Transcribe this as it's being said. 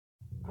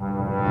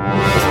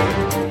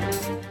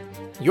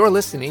You're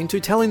listening to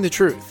Telling the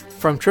Truth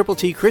from Triple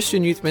T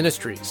Christian Youth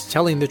Ministries,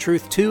 telling the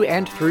truth to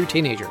and through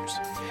teenagers.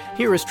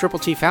 Here is Triple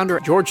T founder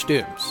George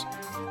Dooms.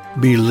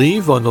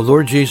 Believe on the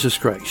Lord Jesus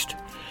Christ.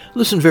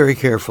 Listen very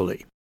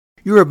carefully.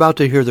 You are about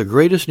to hear the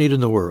greatest need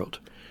in the world.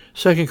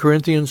 2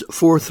 Corinthians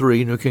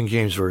 4:3, New King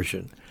James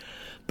Version.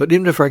 But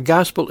even if our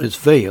gospel is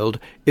veiled,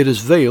 it is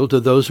veiled to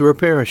those who are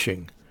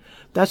perishing.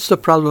 That's the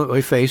problem that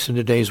we face in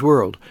today's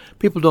world.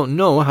 People don't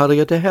know how to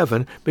get to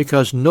heaven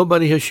because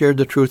nobody has shared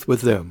the truth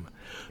with them.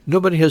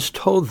 Nobody has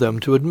told them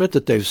to admit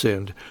that they've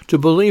sinned, to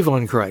believe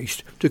on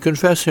Christ, to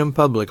confess Him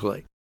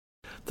publicly.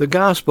 The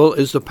gospel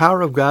is the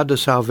power of God to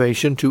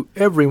salvation to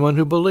everyone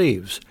who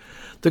believes.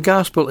 The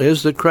gospel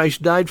is that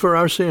Christ died for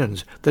our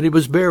sins, that He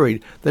was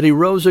buried, that He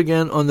rose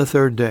again on the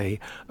third day,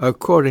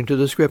 according to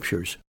the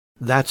Scriptures.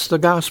 That's the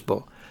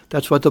gospel.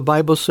 That's what the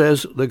Bible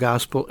says the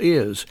gospel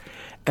is.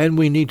 And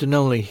we need to not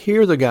only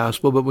hear the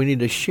gospel, but we need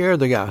to share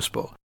the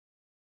gospel.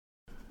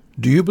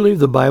 Do you believe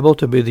the Bible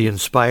to be the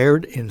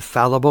inspired,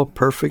 infallible,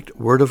 perfect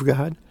Word of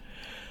God?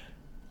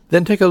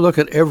 Then take a look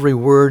at every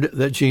word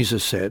that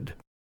Jesus said,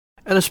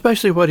 and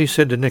especially what He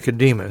said to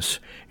Nicodemus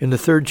in the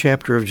 3rd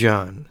chapter of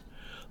John.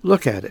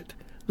 Look at it.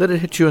 Let it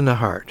hit you in the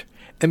heart,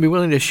 and be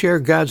willing to share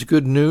God's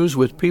good news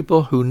with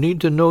people who need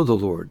to know the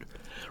Lord.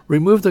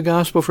 Remove the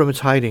gospel from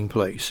its hiding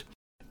place.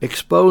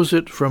 Expose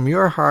it from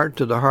your heart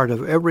to the heart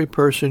of every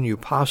person you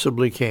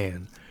possibly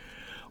can.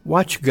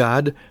 Watch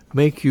God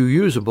make you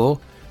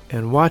usable,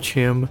 and watch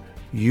Him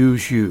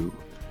use you.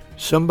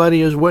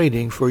 Somebody is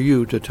waiting for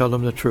you to tell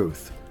them the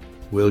truth.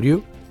 Will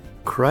you?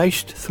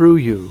 Christ through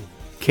you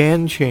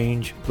can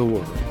change the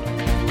world.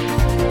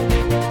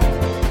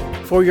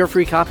 For your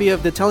free copy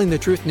of the Telling the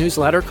Truth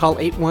newsletter, call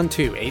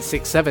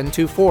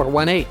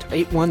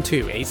 812-867-2418,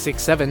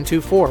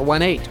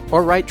 812-867-2418,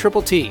 or write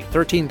Triple T,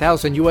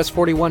 13,000 U.S.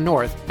 41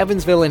 North,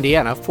 Evansville,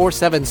 Indiana,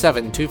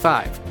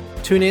 47725.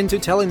 Tune in to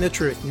Telling the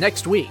Truth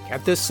next week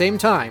at this same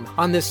time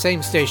on this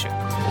same station.